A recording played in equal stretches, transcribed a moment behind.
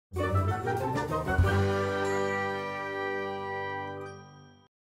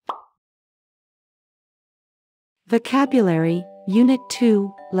Vocabulary, Unit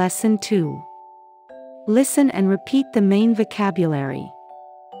 2, Lesson 2. Listen and repeat the main vocabulary.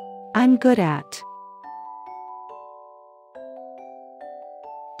 I'm good at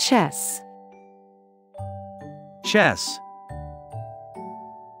chess, chess,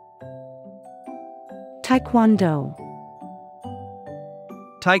 taekwondo,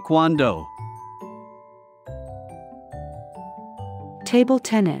 taekwondo, table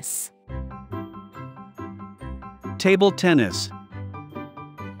tennis, table tennis,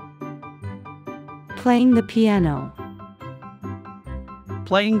 playing the piano,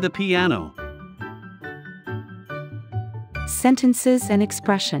 playing the piano, sentences and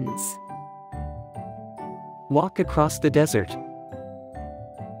expressions. Walk across the desert.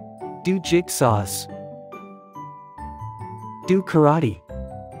 Do jigsaws. Do karate.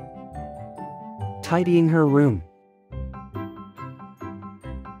 Tidying her room.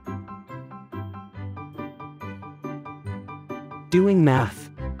 Doing math.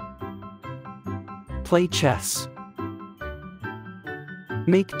 Play chess.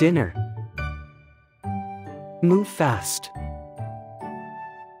 Make dinner. Move fast.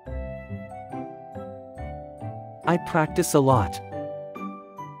 I practice a lot.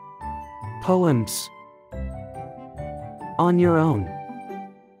 Poems. On your own.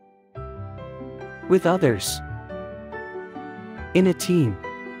 With others. In a team.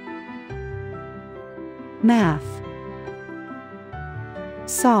 Math.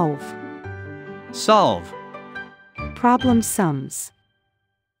 Solve. solve, Problem sums.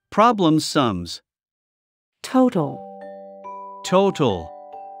 problem sums, Total. total,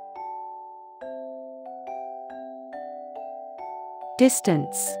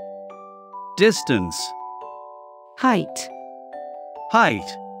 Distance. distance, Height. height,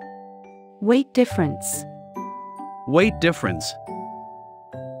 Weight difference. weight difference,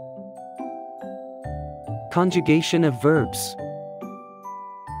 Conjugation of verbs.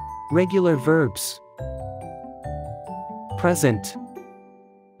 Regular verbs. Present.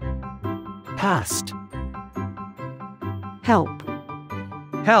 Past. Help.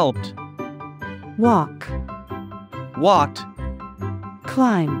 helped, Walk. walked,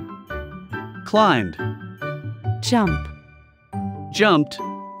 Climb. climbed, Jump. jumped,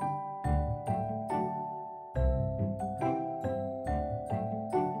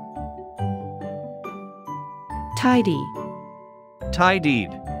 Tidy. tidied,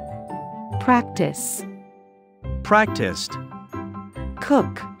 Practice. practiced,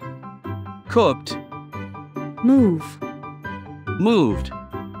 Cook. cooked, Move. moved,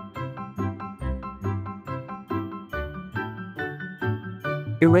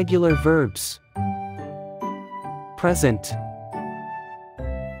 Irregular verbs. Present.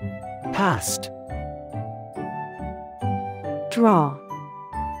 Past. Draw.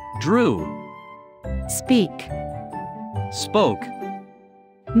 drew, Speak. spoke,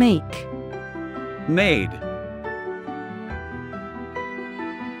 Make. made,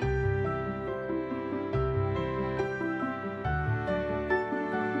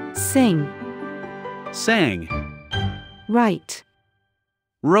 Sing. sang, Write.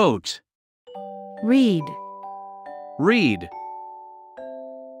 wrote, Read. read.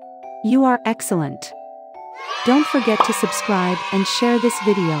 You are excellent. Don't forget to subscribe and share this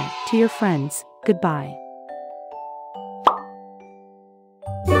video to your friends. Goodbye.